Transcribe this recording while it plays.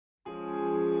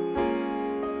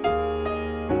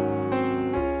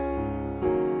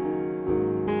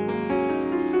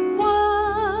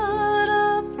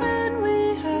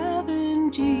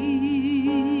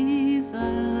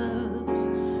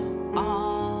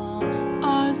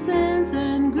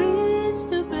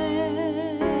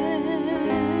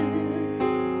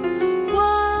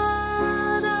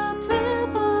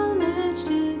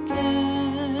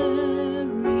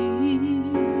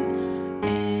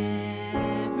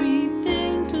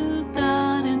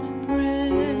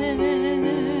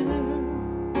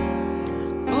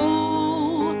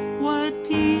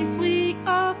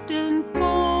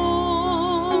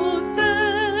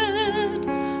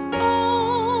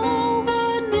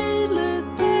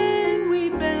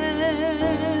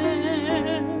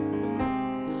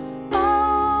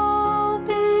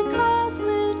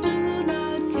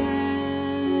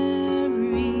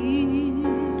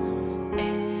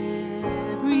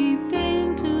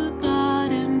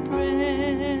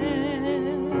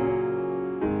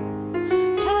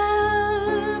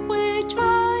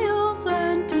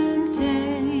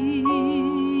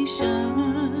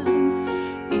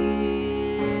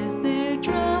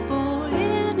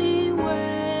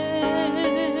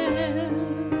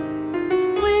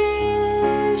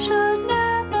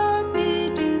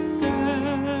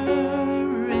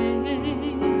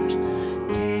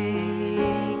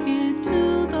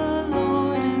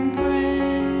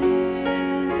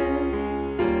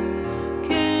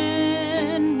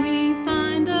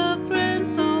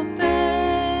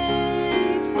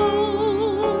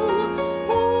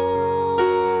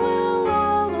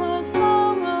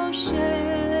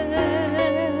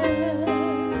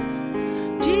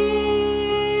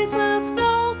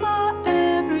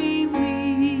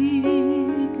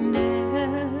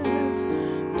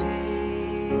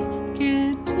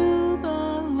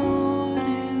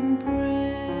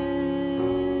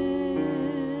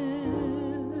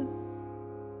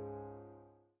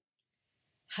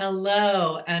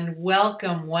Hello and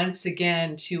welcome once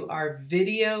again to our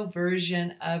video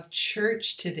version of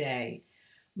church today.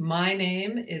 My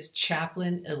name is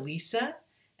Chaplain Elisa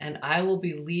and I will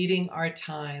be leading our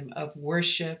time of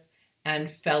worship and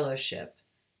fellowship.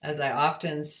 As I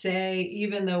often say,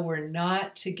 even though we're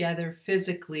not together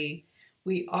physically,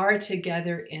 we are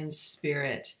together in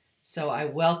spirit. So I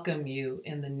welcome you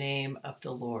in the name of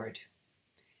the Lord.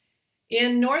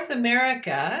 In North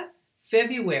America,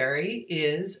 February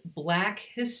is Black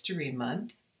History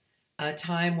Month, a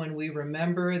time when we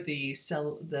remember the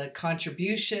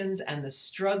contributions and the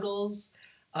struggles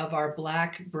of our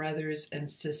Black brothers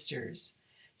and sisters.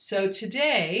 So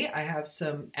today I have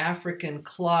some African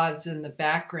cloths in the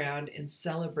background in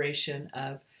celebration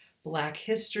of Black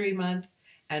History Month,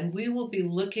 and we will be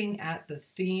looking at the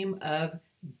theme of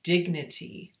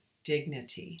dignity.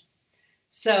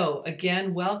 So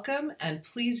again, welcome, and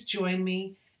please join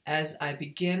me as I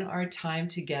begin our time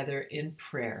together in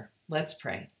prayer. Let's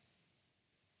pray.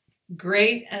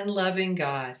 Great and loving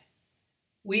God,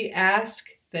 we ask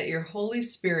that your Holy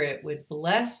Spirit would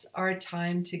bless our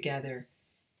time together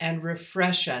and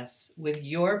refresh us with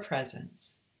your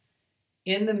presence.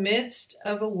 In the midst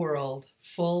of a world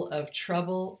full of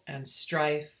trouble and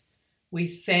strife, we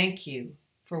thank you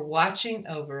for watching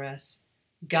over us,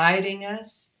 guiding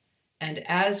us, and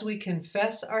as we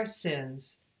confess our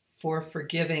sins, for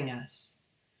forgiving us.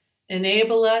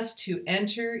 Enable us to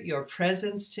enter your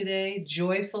presence today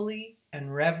joyfully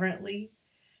and reverently,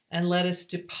 and let us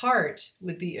depart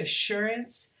with the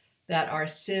assurance that our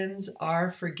sins are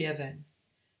forgiven.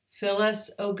 Fill us,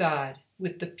 O God,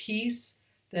 with the peace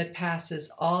that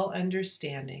passes all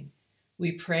understanding.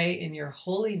 We pray in your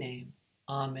holy name.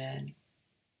 Amen.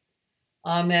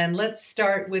 Amen. Let's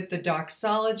start with the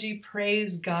doxology.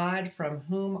 Praise God, from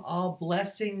whom all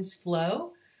blessings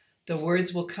flow. The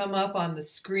words will come up on the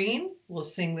screen. We'll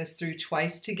sing this through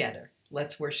twice together.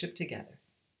 Let's worship together.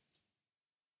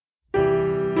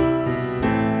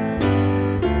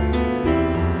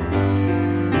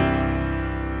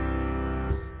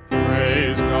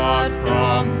 Praise God,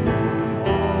 from whom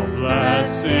all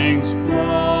blessings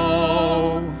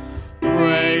flow.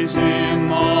 Praise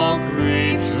Him, all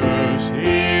creatures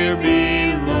here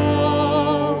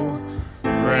below.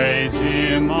 Praise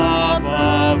Him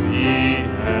above,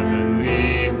 ye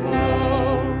heavenly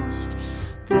host.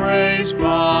 Praise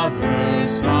Father,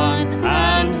 Son,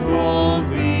 and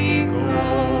Holy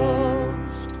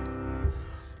Ghost.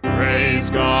 Praise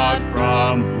God,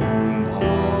 from whom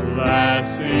all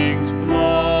blessings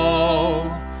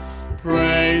flow.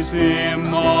 Praise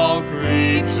Him, all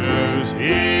creatures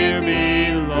here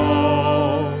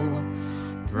below.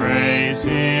 Praise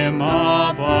Him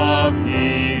above,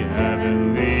 ye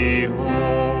heavenly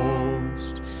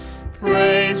host.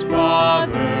 Praise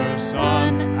Father,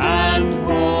 Son, and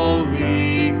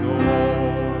Holy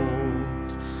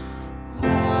Ghost.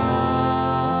 Amen.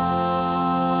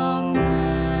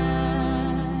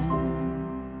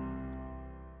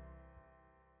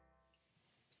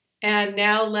 And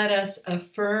now let us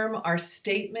affirm our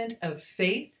statement of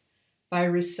faith by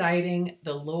reciting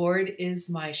 "The Lord is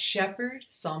my shepherd,"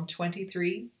 Psalm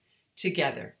 23,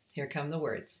 together. Here come the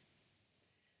words.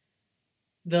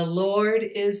 The Lord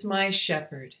is my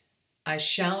shepherd, I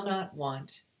shall not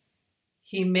want.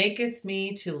 He maketh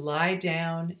me to lie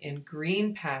down in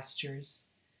green pastures.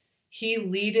 He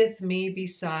leadeth me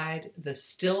beside the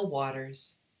still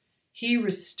waters. He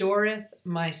restoreth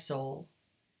my soul.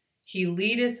 He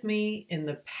leadeth me in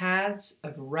the paths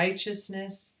of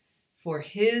righteousness for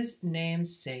his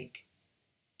name's sake.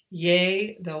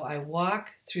 Yea, though I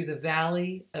walk through the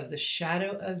valley of the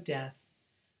shadow of death,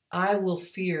 I will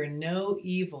fear no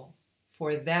evil,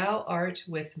 for thou art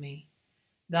with me.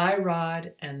 Thy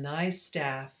rod and thy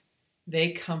staff,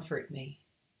 they comfort me.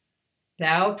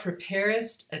 Thou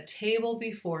preparest a table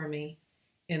before me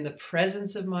in the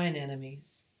presence of mine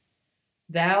enemies.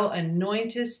 Thou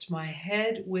anointest my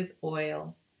head with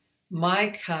oil, my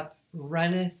cup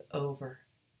runneth over.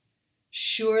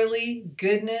 Surely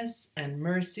goodness and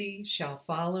mercy shall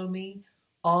follow me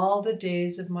all the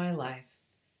days of my life,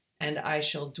 and I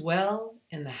shall dwell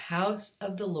in the house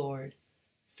of the Lord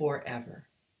forever.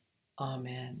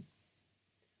 Amen.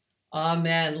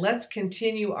 Amen. Let's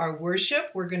continue our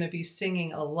worship. We're going to be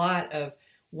singing a lot of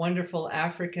wonderful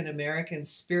African American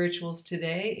spirituals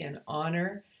today in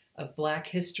honor of Black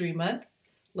History Month.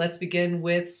 Let's begin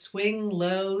with Swing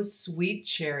Low, Sweet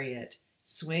Chariot.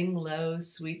 Swing low,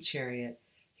 sweet chariot.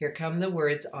 Here come the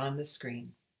words on the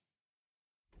screen.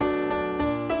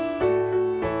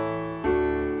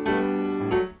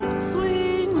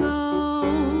 Swing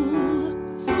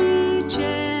low, sweet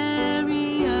chariot,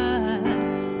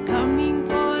 coming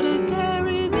for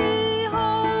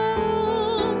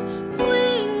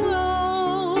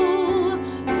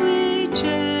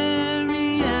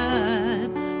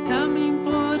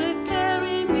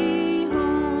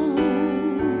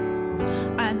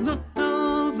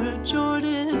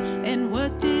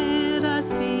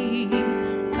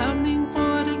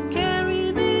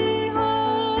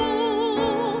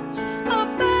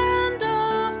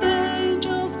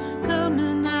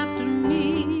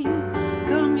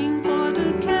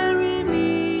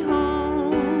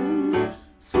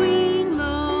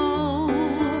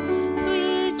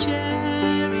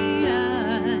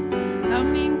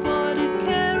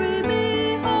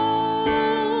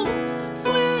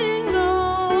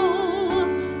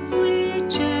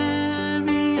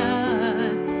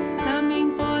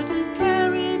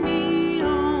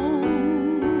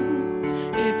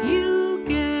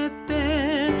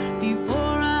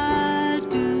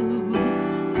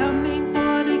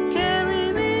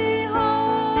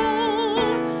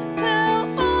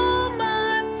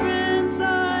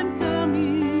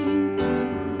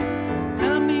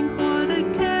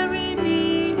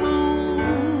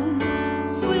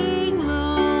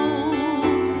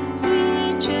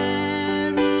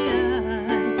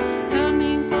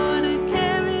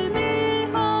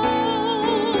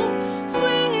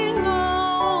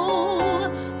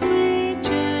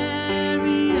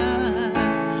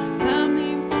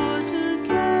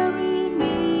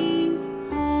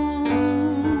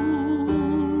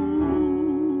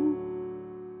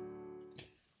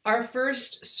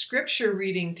scripture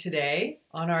reading today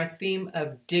on our theme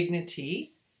of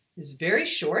dignity is very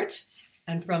short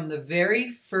and from the very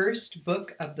first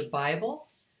book of the Bible.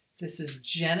 This is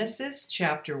Genesis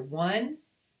chapter 1,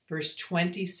 verse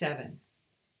 27.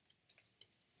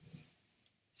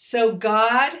 So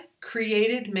God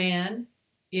created man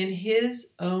in his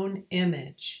own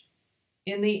image.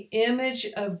 In the image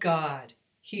of God,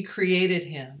 he created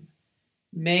him.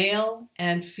 Male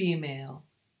and female,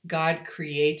 God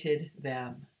created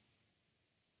them.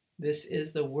 This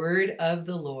is the word of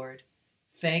the Lord.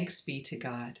 Thanks be to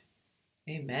God.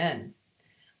 Amen.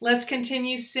 Let's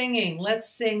continue singing. Let's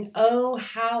sing, "Oh,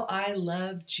 how I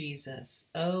love Jesus."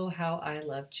 Oh, how I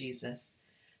love Jesus.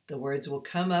 The words will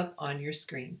come up on your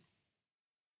screen.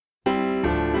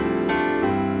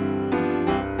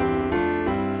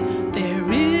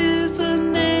 There is a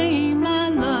name I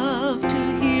love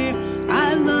to hear.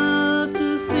 I love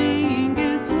to sing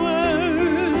His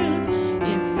word.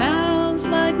 It sounds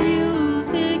like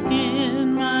music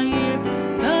in my ear,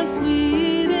 the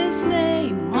sweetest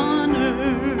name on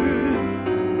earth.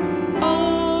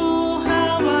 Oh,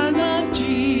 how I love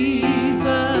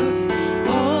Jesus.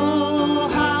 Oh,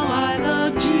 how I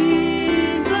love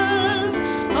Jesus.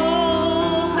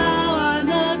 Oh, how I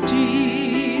love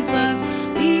Jesus.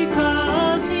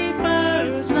 Because He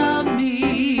first loved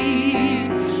me.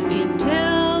 It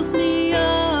tells me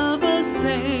of a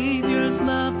Savior's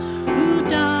love who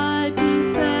died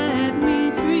to set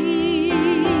me free.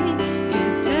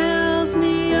 It tells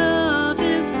me of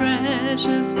His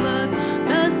precious blood,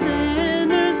 the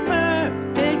sinner's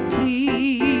perfect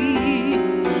plea.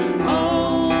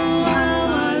 Oh, how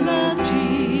I love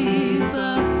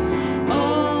Jesus.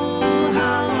 Oh,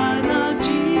 how I love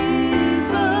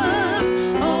Jesus.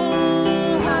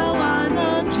 Oh, how I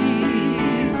love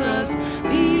Jesus.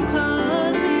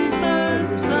 Because He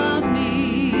first loved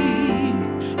me.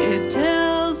 It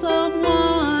tells of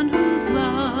one whose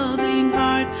loving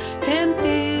heart can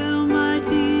feel my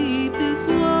deepest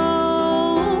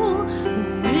woe,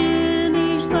 who in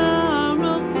each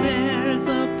sorrow bears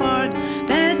a part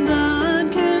that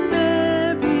none can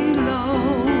bear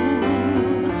below.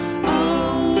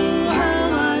 Oh,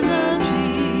 how I love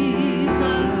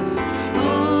Jesus.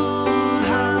 Oh,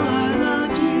 how I love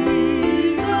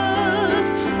Jesus.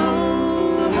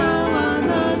 Oh, how I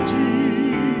love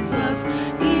Jesus.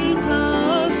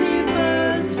 Because He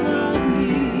first loved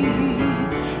me.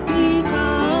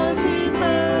 Because He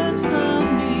first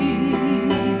loved me.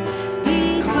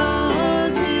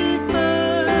 Because He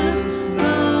first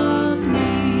loved me.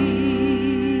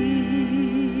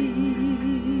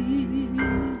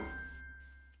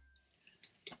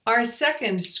 Our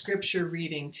second scripture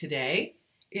reading today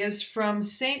is from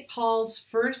St. Paul's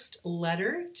first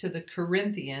letter to the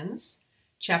Corinthians,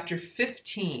 chapter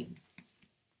 15.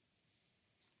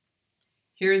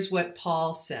 Here's what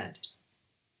Paul said.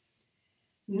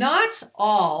 Not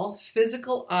all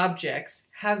physical objects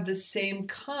have the same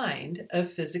kind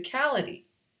of physicality.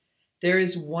 There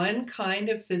is one kind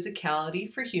of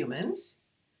physicality for humans,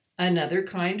 another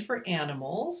kind for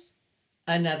animals,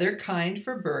 another kind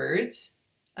for birds,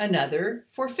 another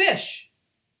for fish.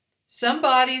 Some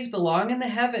bodies belong in the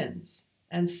heavens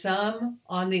and some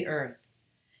on the earth.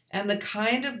 And the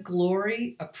kind of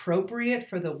glory appropriate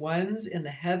for the ones in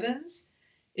the heavens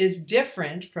is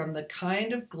different from the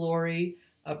kind of glory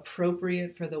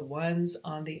appropriate for the ones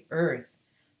on the earth.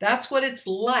 That's what it's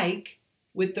like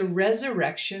with the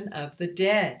resurrection of the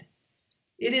dead.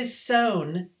 It is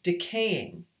sown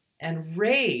decaying and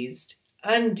raised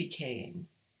undecaying.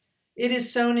 It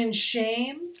is sown in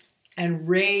shame and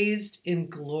raised in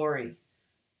glory.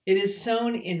 It is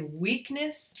sown in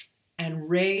weakness and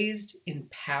raised in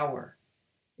power.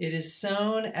 It is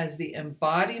sown as the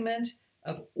embodiment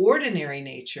of ordinary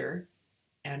nature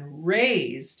and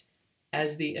raised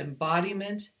as the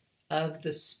embodiment of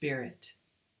the Spirit.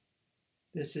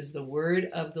 This is the word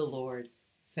of the Lord.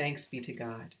 Thanks be to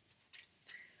God.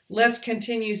 Let's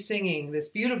continue singing this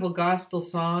beautiful gospel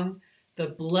song, "The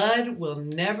Blood Will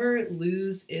Never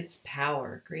Lose Its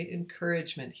Power." Great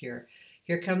encouragement here.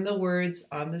 Here come the words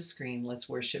on the screen. Let's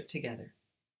worship together.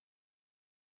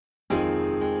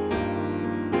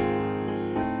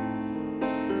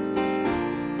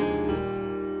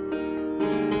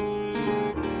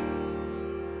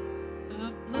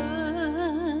 The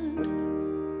blood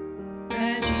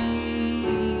that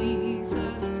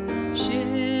Jesus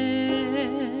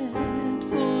shed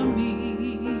for me,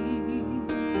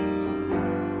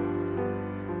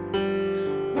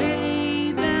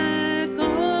 way back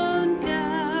on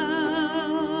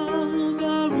Calvary.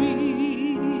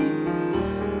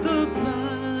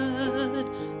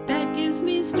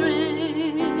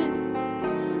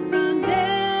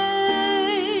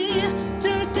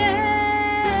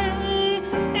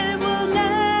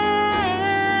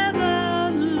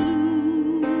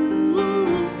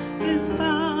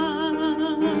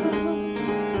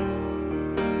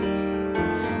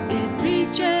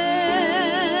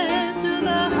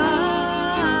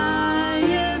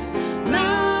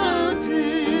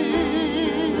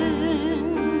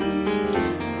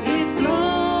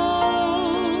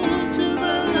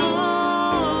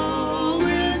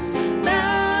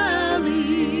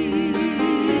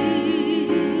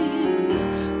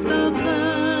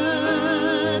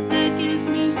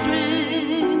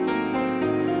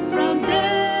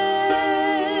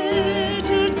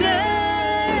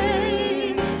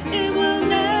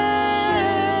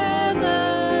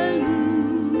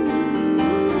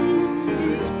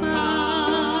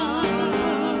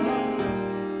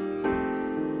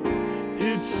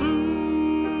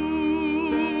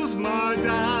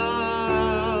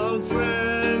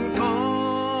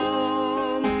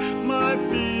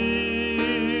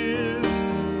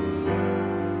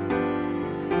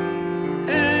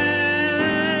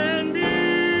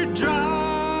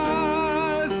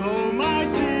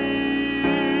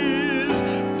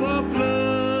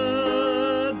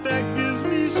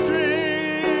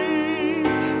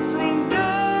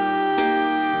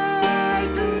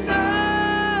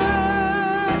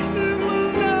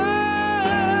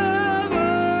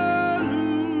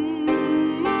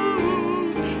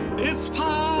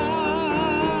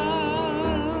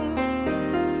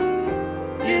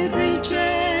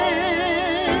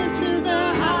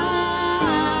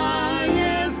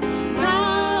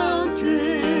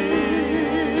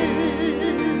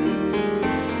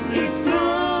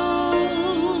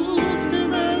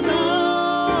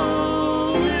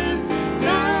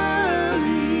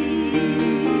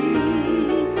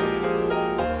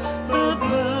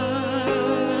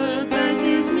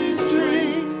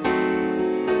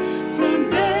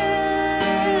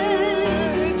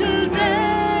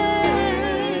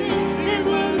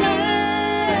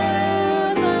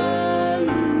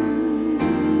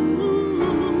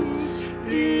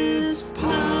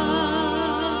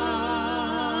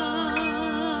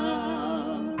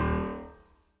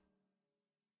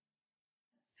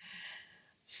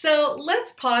 So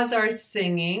let's pause our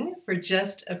singing for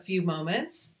just a few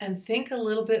moments and think a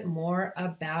little bit more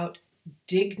about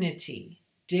dignity.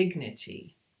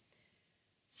 Dignity.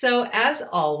 So as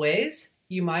always,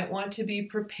 you might want to be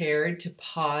prepared to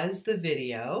pause the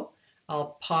video.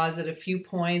 I'll pause at a few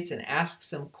points and ask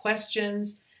some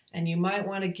questions, and you might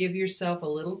want to give yourself a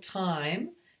little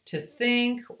time to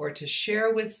think or to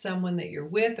share with someone that you're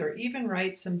with, or even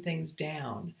write some things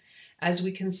down as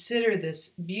we consider this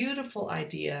beautiful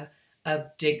idea of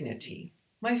dignity.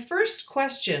 My first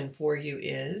question for you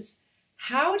is,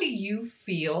 how do you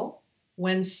feel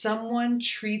when someone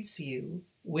treats you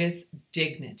with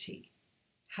dignity?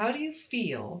 How do you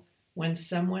feel when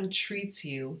someone treats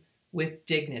you with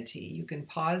dignity? You can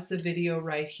pause the video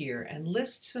right here and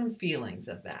list some feelings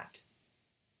of that.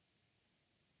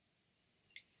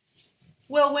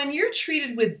 Well, when you're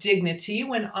treated with dignity,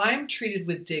 when I'm treated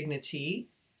with dignity,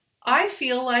 I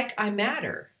feel like I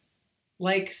matter,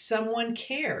 like someone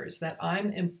cares, that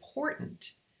I'm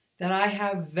important, that I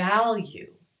have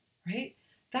value, right?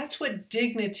 That's what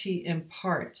dignity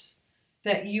imparts,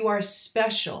 that you are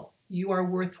special, you are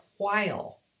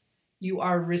worthwhile, you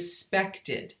are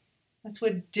respected. That's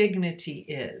what dignity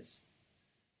is.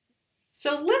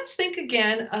 So let's think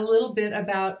again a little bit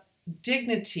about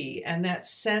dignity and that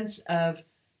sense of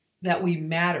that we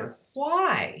matter.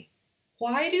 Why?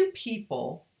 Why do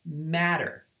people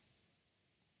matter?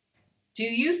 Do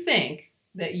you think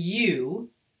that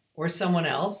you or someone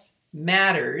else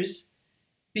matters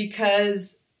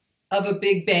because of a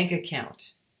big bank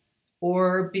account,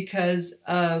 or because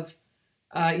of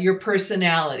your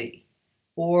personality,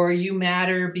 or you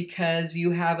matter because you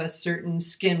have a certain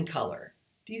skin color?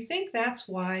 Do you think that's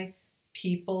why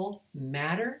people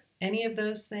matter? Any of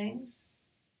those things?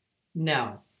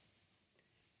 No.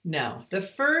 No. The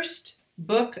first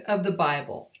book of the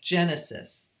Bible,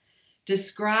 Genesis,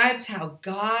 describes how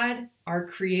God, our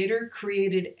Creator,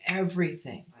 created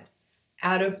everything.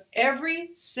 Out of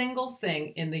every single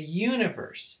thing in the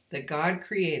universe that God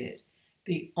created,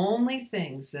 the only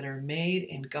things that are made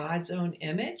in God's own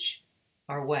image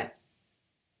are what?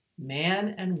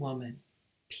 Man and woman,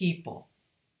 people.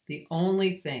 The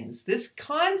only things. This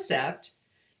concept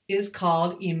is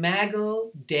called imago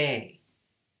Dei,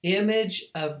 image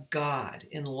of God.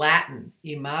 In Latin,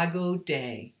 imago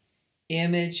Dei,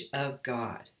 image of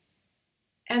God.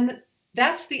 And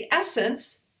that's the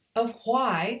essence of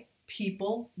why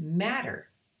people matter.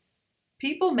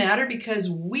 People matter because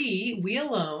we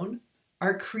alone,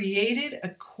 are created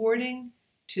according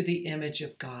to the image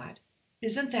of God.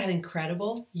 Isn't that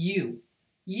incredible? You,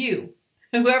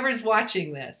 whoever's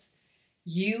watching this,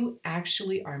 you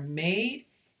actually are made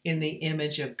in the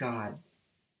image of God.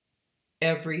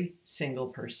 Every single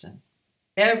person.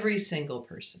 Every single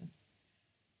person.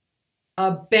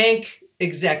 A bank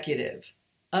executive,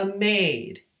 a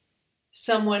maid,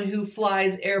 someone who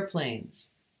flies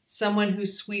airplanes, someone who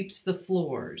sweeps the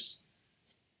floors.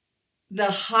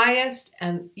 The highest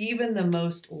and even the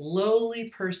most lowly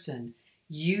person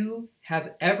you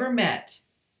have ever met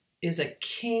is a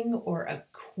king or a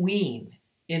queen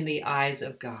in the eyes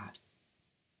of God,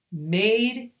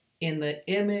 made in the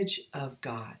image of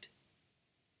God.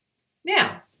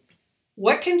 Now,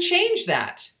 what can change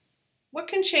that? What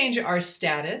can change our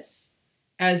status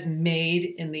as made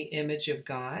in the image of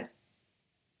God?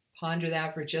 Ponder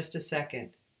that for just a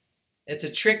second. It's a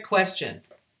trick question.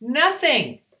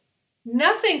 Nothing.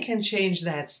 Nothing can change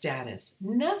that status.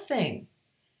 Nothing.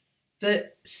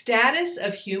 The status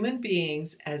of human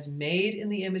beings as made in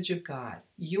the image of God,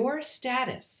 your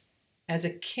status as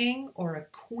a king or a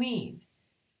queen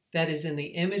that is in the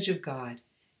image of God,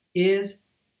 is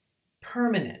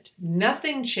permanent.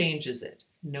 Nothing changes it,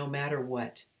 no matter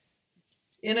what.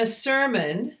 In a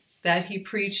sermon that he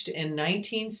preached in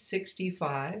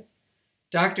 1965,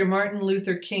 Dr. Martin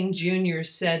Luther King Jr.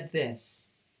 said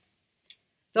this: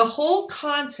 "The whole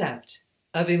concept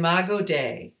of imago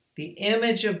Dei, the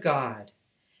image of God,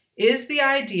 is the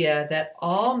idea that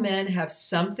all men have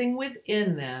something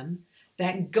within them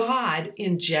that God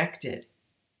injected.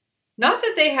 Not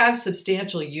that they have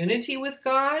substantial unity with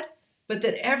God, but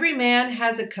that every man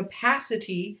has a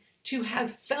capacity to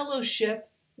have fellowship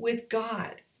with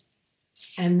God.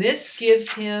 And this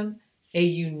gives him a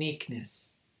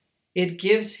uniqueness. It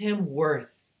gives him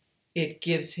worth. It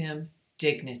gives him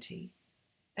dignity.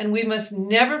 And we must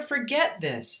never forget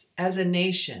this as a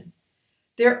nation.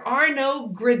 There are no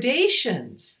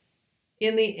gradations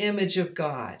in the image of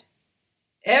God.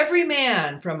 Every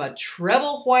man, from a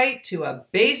treble white to a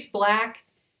bass black,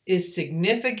 is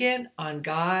significant on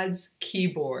God's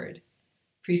keyboard,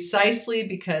 precisely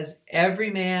because every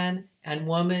man and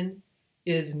woman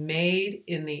is made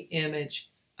in the image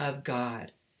of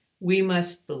God. We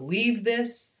must believe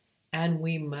this and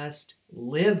we must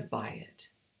live by it.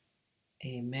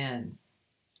 Amen.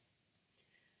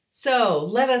 So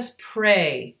let us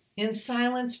pray in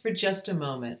silence for just a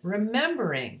moment,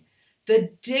 remembering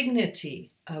the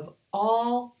dignity of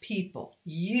all people,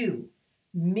 you,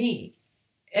 me,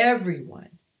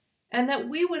 everyone, and that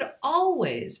we would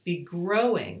always be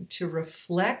growing to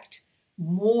reflect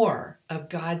more of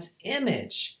God's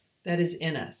image that is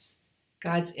in us,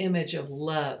 God's image of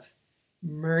love,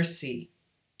 mercy,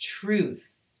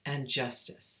 truth, and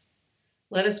justice.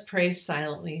 Let us pray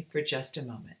silently for just a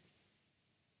moment.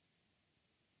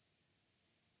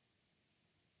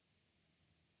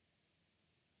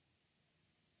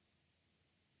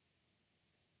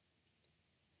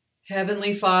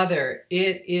 Heavenly Father,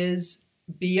 it is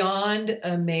beyond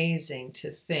amazing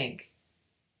to think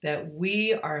that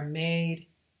we are made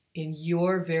in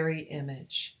your very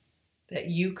image, that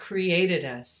you created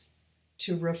us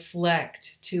to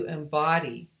reflect, to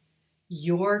embody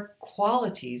your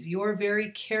qualities, your very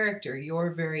character,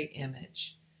 your very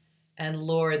image. And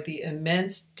Lord, the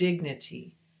immense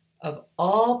dignity of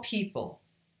all people,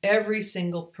 every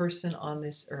single person on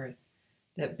this earth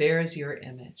that bears your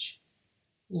image.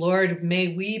 Lord, may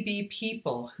we be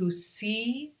people who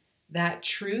see that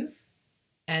truth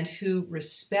and who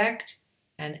respect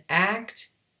and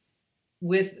act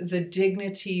with the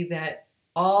dignity that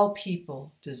all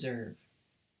people deserve.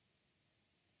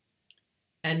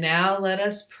 And now let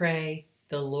us pray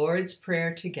the Lord's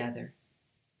Prayer together.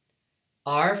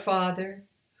 Our Father,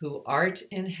 who art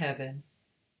in heaven,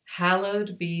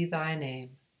 hallowed be thy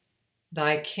name.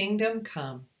 Thy kingdom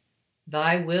come,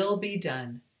 thy will be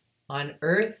done, on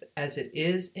earth as it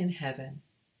is in heaven.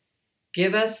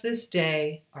 Give us this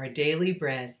day our daily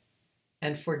bread,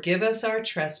 and forgive us our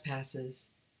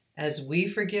trespasses, as we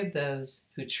forgive those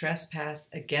who trespass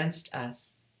against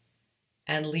us.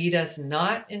 And lead us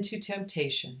not into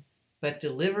temptation, but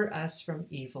deliver us from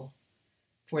evil.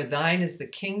 For thine is the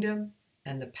kingdom,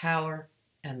 and the power,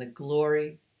 and the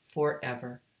glory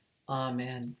forever.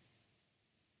 Amen.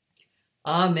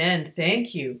 Amen.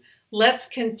 Thank you. Let's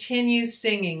continue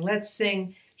singing. Let's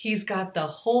sing, He's Got the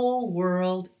Whole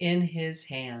World in His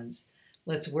Hands.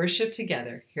 Let's worship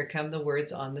together. Here come the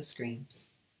words on the screen.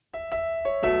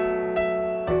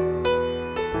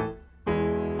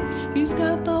 He's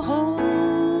got the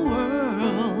whole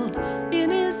world in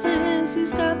his hands.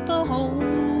 He's got the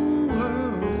whole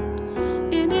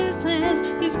world in his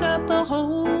hands. He's got the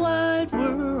whole wide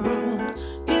world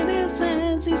in his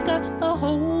hands. He's got the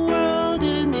whole world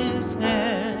in his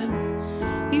hands.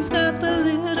 He's got the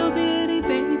little bitty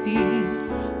baby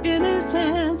in his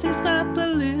hands. He's got the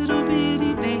little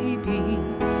bitty baby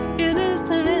in his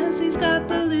hands. He's got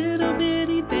the little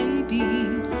bitty baby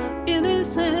in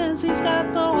his hands. He's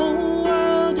got the whole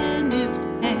world in his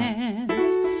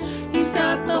hands. He's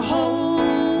got the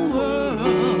whole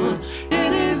world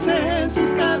in his hands.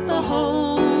 He's got the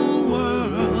whole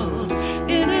world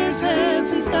in his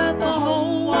hands. He's got the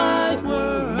whole wide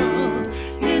world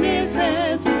in his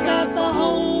hands. He's got the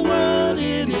whole world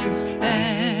in his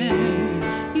hands.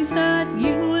 He's got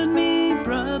you and me,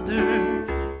 brother,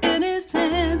 in his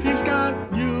hands. He's got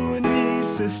you and me,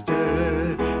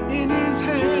 sister, in his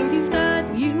hands. He's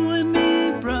got you and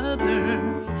me, brother,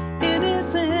 in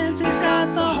his hands. He's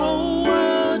got the whole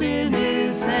world in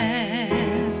his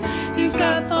hands. He's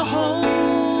got the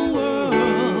whole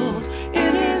world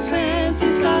in his hands.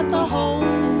 He's got the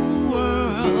whole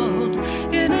world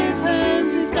in his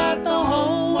hands. He's got the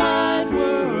whole wide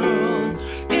world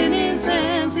in his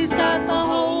hands. He's got the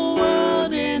whole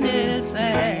world in his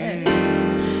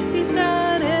hands. He's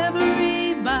got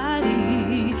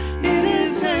everybody in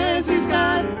his hands. He's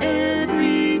got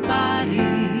everybody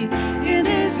in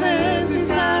his hands. He's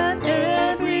got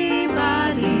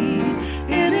everybody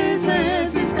in his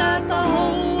hands. He's got the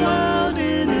whole world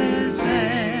in his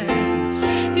hands.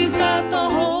 He's got the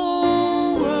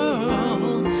whole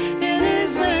world in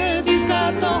his hands. He's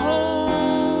got the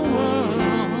whole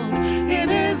world in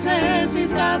his hands.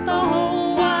 He's got the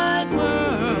whole wide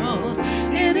world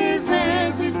in his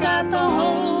hands. He's got the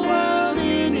whole world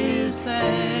in his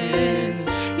hands.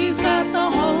 He's got the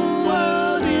whole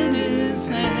world in his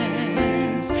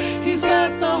hands. He's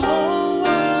got the whole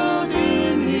world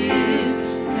in his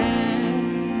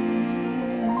hands.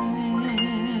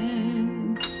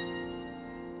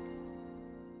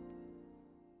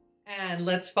 And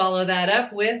let's follow that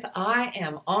up with, I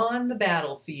am on the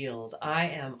battlefield. I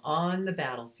am on the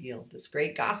battlefield. This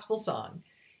great gospel song.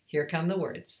 Here come the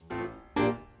words.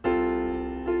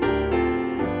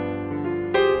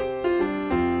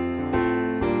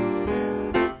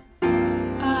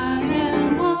 I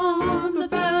am on the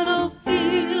battlefield.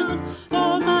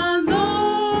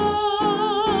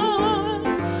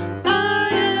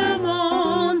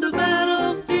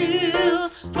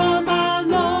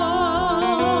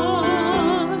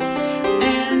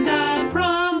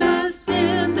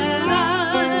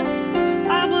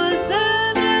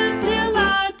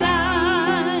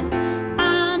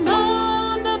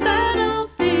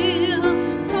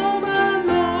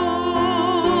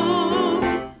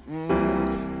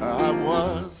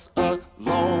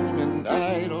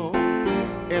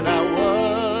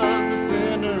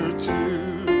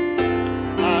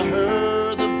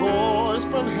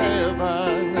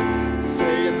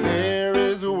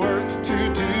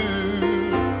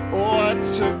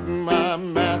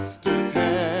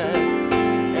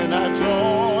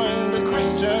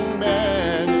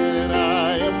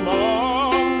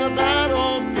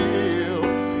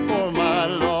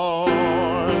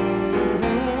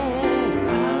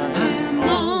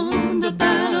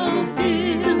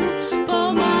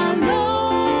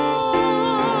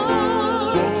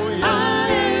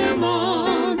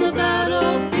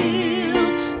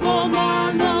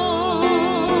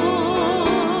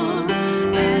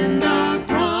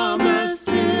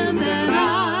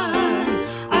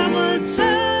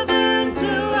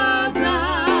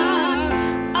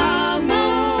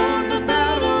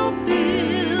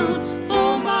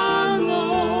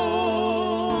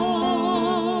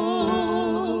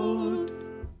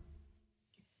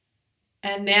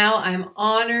 And now I'm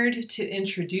honored to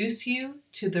introduce you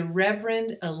to the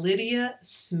Reverend Lydia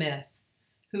Smith,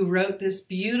 who wrote this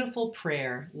beautiful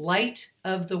prayer, Light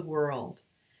of the World,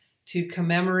 to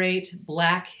commemorate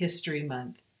Black History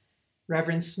Month.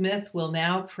 Reverend Smith will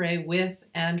now pray with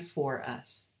and for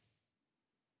us.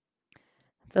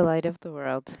 The Light of the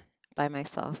World by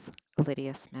myself,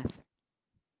 Lydia Smith.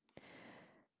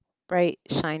 Bright,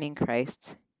 shining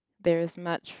Christ, there is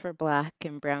much for black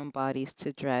and brown bodies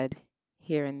to dread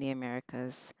here in the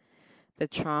Americas. The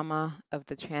trauma of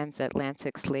the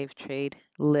transatlantic slave trade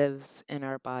lives in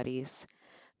our bodies.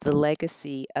 The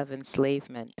legacy of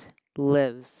enslavement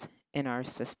lives in our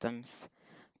systems.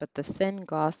 But the thin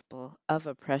gospel of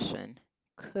oppression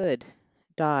could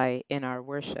die in our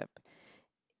worship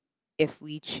if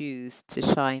we choose to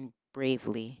shine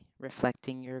bravely,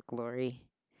 reflecting your glory.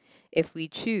 If we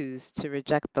choose to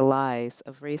reject the lies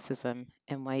of racism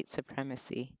and white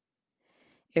supremacy.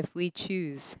 If we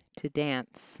choose to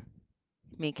dance,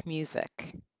 make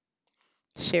music,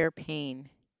 share pain,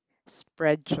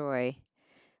 spread joy,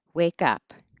 wake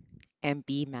up, and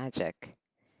be magic.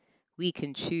 We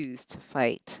can choose to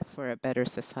fight for a better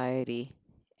society,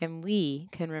 and we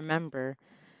can remember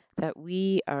that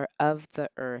we are of the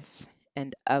earth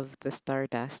and of the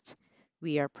stardust.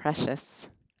 We are precious,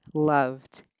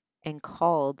 loved, and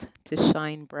called to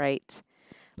shine bright,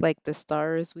 like the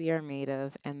stars we are made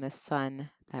of and the sun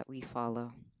that we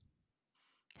follow.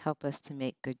 Help us to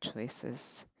make good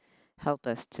choices. Help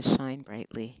us to shine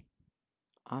brightly.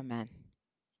 Amen.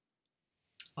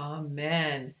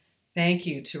 Amen. Thank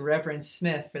you to Reverend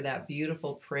Smith for that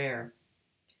beautiful prayer.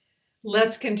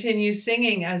 Let's continue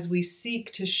singing as we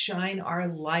seek to shine our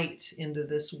light into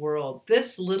this world,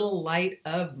 this little light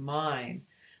of mine.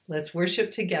 Let's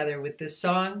worship together with this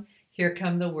song. Here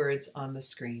come the words on the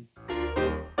screen.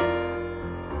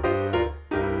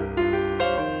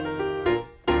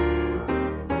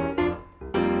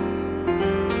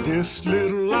 This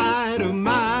little light of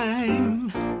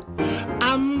mine,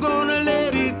 I'm gonna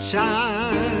let it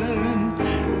shine.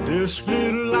 This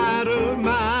little light of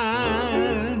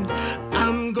mine,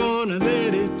 I'm gonna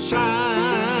let it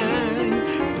shine.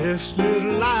 This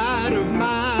little light of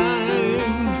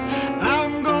mine,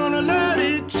 I'm gonna let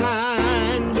it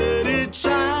shine. Let it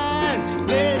shine,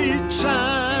 let it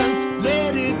shine,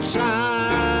 let it shine.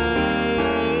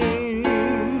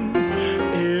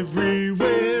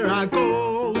 Everywhere I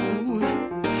go,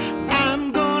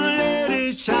 I'm gonna let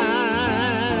it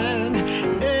shine.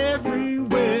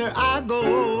 Everywhere I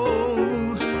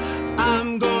go,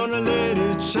 I'm gonna let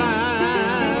it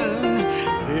shine.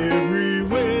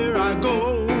 Everywhere I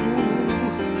go,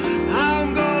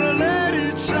 I'm gonna let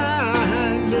it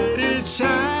shine. Let it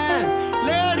shine,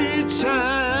 let it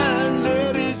shine,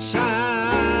 let it shine.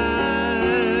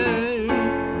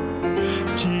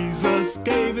 Jesus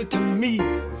gave it to me,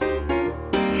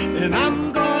 and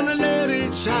I'm gonna let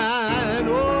it shine.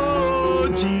 Oh,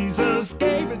 Jesus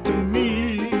gave it to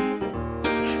me,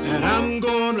 and I'm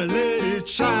gonna let it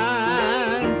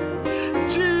shine.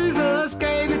 Jesus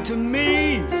gave it to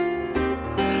me,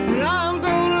 and I'm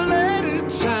gonna let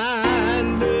it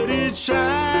shine. Let it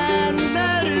shine,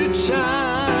 let it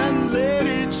shine, let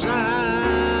it shine.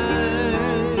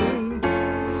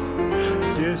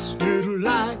 This little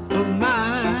light of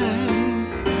mine,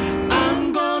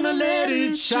 I'm gonna let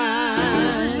it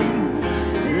shine.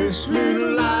 This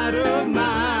little light of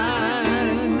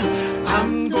mine,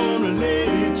 I'm gonna let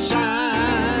it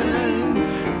shine.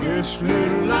 This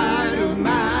little light of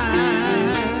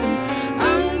mine,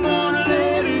 I'm gonna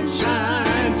let it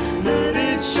shine. Let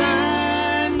it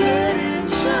shine, let it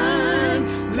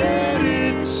shine, let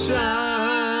it shine.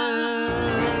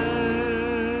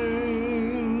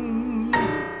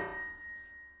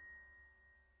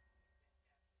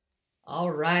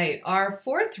 All right, our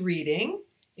fourth reading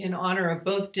in honor of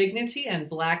both Dignity and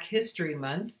Black History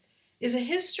Month is a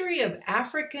history of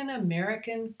African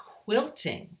American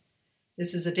quilting.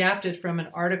 This is adapted from an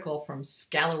article from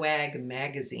Scalawag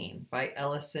magazine by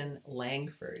Ellison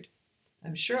Langford.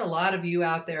 I'm sure a lot of you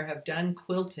out there have done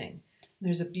quilting.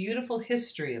 There's a beautiful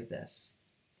history of this.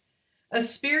 A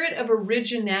spirit of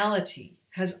originality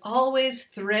has always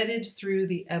threaded through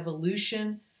the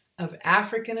evolution of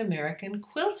African American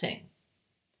quilting.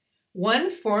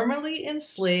 One formerly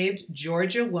enslaved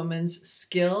Georgia woman's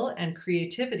skill and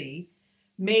creativity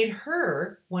made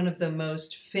her one of the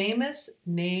most famous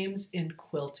names in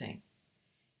quilting.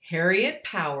 Harriet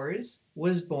Powers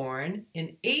was born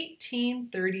in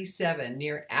 1837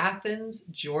 near Athens,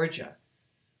 Georgia.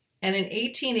 And in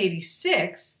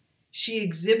 1886, she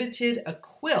exhibited a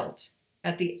quilt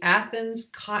at the Athens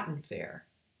Cotton Fair.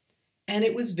 And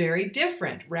it was very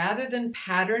different. Rather than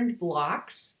patterned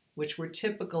blocks, which were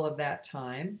typical of that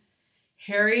time,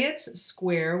 Harriet's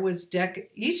square was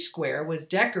each square was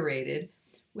decorated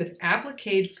with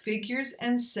appliqued figures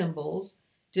and symbols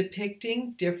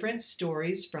depicting different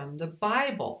stories from the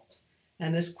Bible.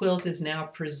 And this quilt is now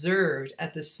preserved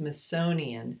at the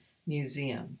Smithsonian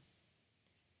Museum.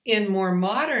 In more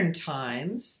modern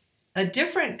times, a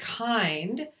different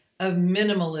kind of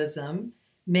minimalism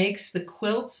makes the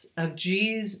quilts of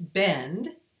Gee's Bend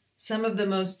some of the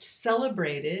most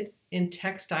celebrated in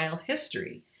textile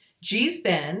history. Gee's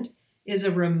Bend is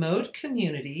a remote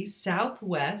community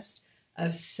southwest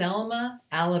of Selma,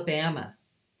 Alabama.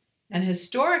 And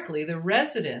historically, the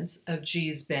residents of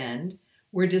Gee's Bend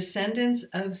were descendants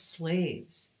of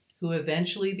slaves who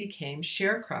eventually became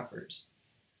sharecroppers.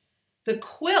 The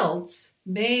quilts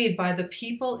made by the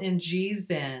people in Gee's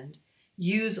Bend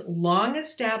use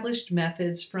long-established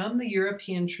methods from the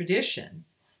European tradition,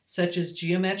 such as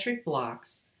geometric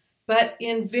blocks, but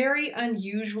in very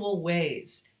unusual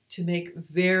ways to make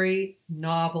very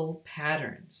novel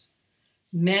patterns.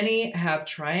 Many have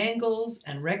triangles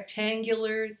and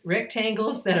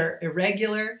rectangles that are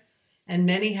irregular, and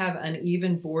many have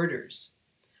uneven borders.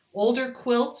 Older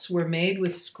quilts were made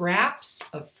with scraps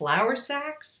of flour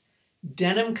sacks,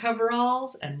 denim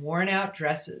coveralls, and worn-out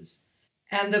dresses.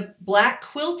 And the black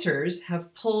quilters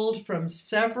have pulled from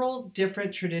several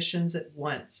different traditions at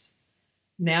once,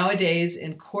 nowadays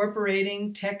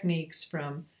incorporating techniques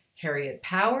from Harriet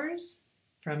Powers,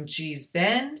 from Gee's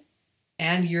Bend,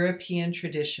 and European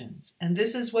traditions. And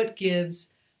this is what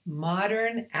gives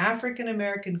modern African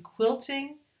American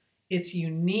quilting its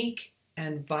unique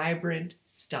and vibrant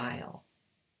style.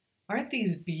 Aren't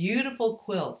these beautiful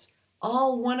quilts,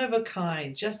 all one of a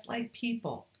kind, just like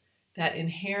people, that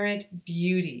inherent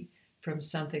beauty from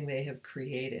something they have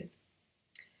created?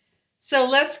 So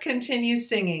let's continue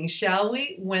singing, shall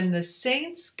we? When the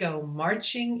Saints Go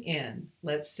Marching In.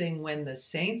 Let's sing When the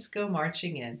Saints Go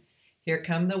Marching In. Here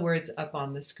come the words up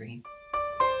on the screen.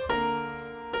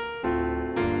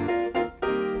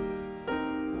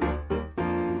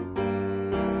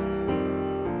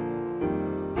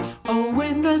 Oh,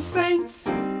 when the saints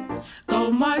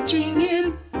go marching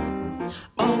in.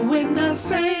 Oh, when the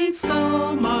saints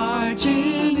go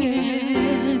marching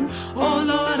in. Oh,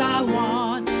 Lord, I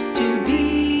want to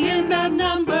be in that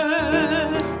number.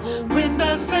 Oh, when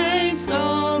the saints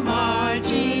go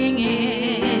marching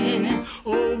in.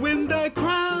 Oh, when they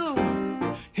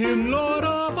crown him Lord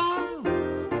of all.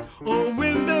 Oh,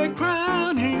 when they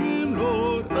crown him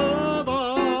Lord of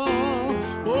all.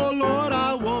 Oh, Lord,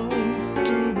 I want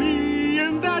to be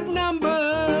in that number.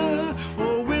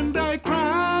 Oh, when they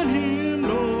crown him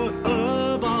Lord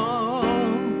of all.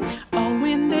 Oh,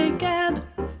 when they gather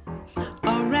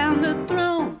around the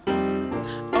throne.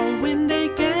 Oh, when they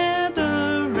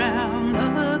gather around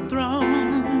the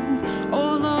throne.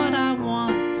 Oh, Lord, I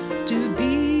want to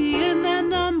be in that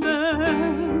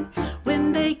number.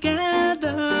 When they gather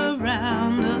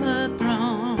around the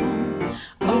throne.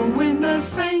 Oh, when the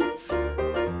saints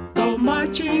go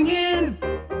marching in.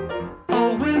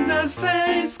 Oh, when the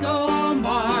saints go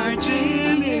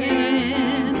marching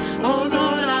in. Oh,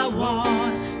 Lord, I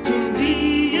want to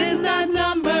be in that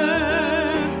number.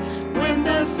 When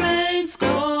the saints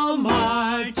go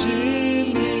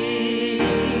marching in.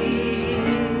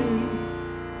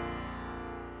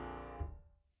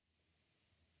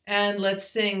 And let's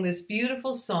sing this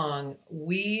beautiful song,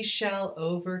 We Shall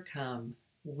Overcome.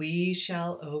 We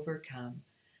shall overcome.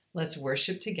 Let's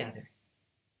worship together.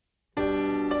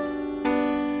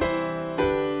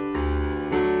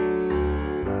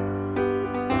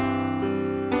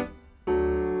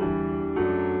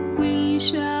 We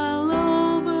shall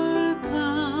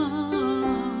overcome.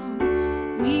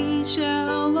 We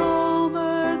shall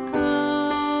overcome.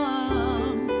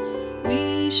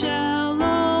 We shall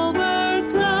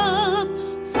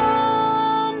overcome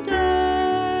someday.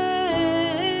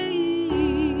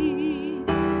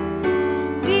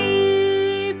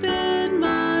 Deep in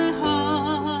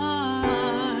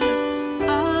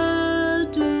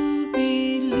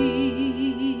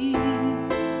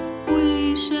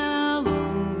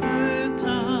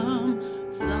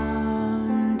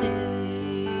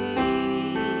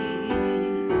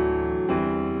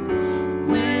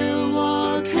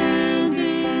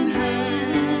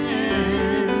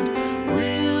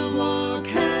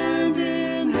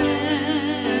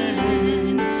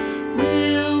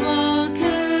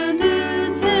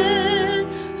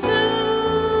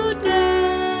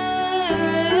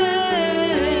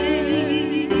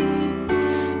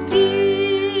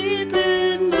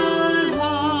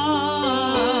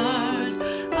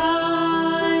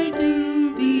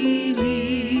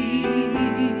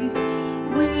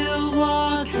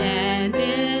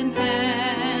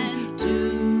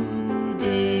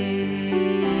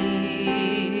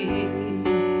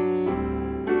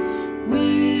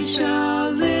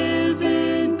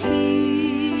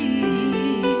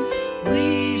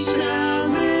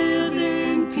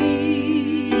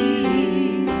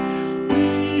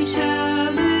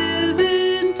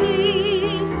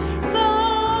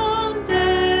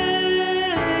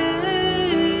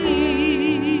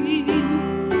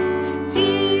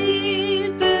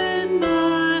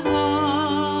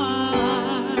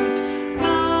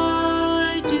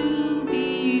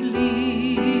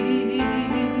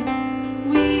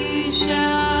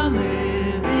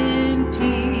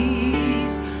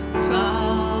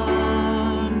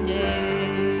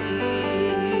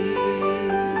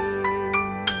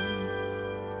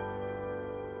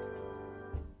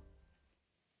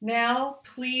now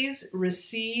please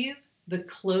receive the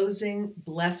closing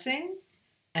blessing,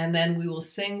 and then we will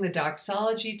sing the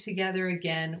doxology together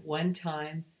again one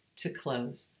time to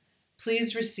close.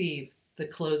 Please receive the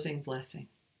closing blessing.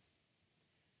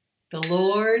 The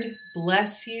Lord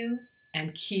bless you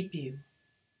and keep you.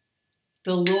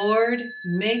 The Lord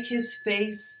make his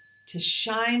face to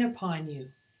shine upon you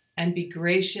and be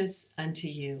gracious unto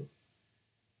you.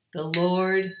 The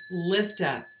Lord lift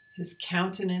up his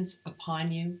countenance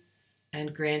upon you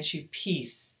and grant you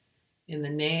peace. In the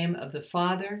name of the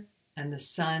Father, and the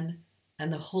Son,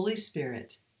 and the Holy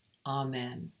Spirit.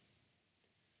 Amen.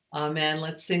 Amen.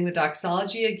 Let's sing the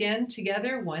doxology again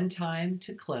together one time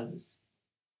to close.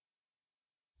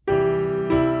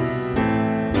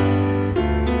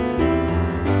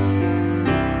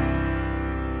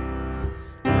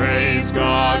 Praise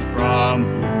God, from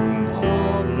whom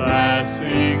all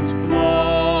blessings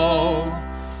flow.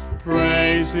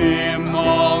 Praise him,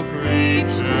 all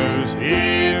creatures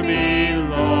here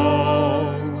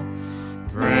below.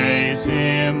 Praise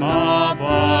him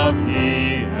above,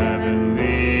 ye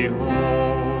heavenly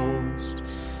host.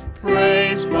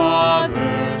 Praise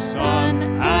Father, Son,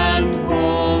 and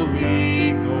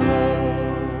Holy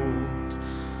Ghost.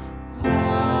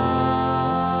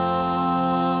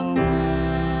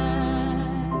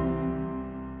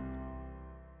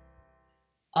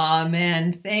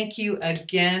 Amen. Thank you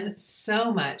again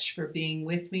so much for being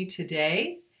with me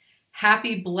today.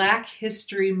 Happy Black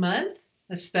History Month,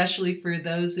 especially for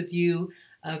those of you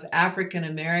of African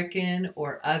American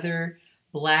or other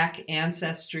Black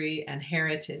ancestry and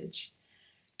heritage.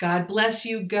 God bless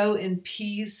you. Go in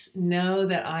peace. Know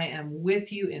that I am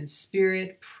with you in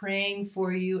spirit, praying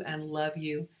for you and love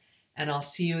you. And I'll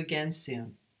see you again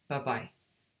soon. Bye-bye.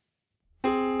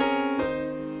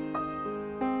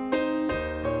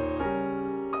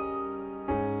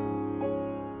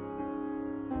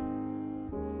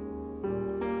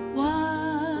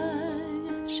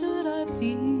 Why should I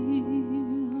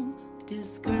feel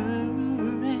discouraged?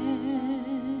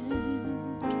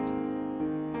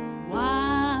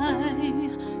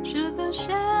 Why should the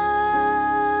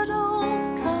shadows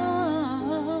come?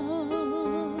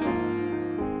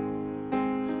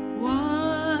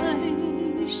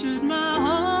 Why should my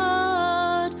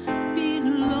heart be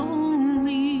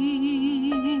lonely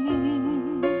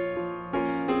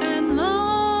and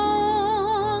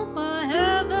long for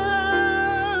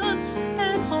heaven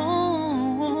and home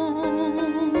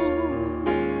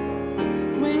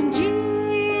when Jesus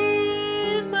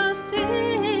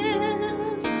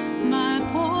is my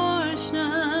portion,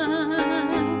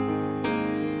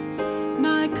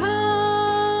 my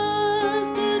constant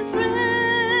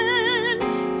friend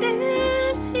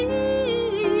is he.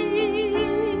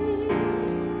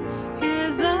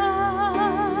 His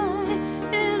eye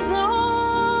is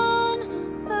on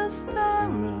the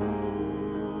sparrow,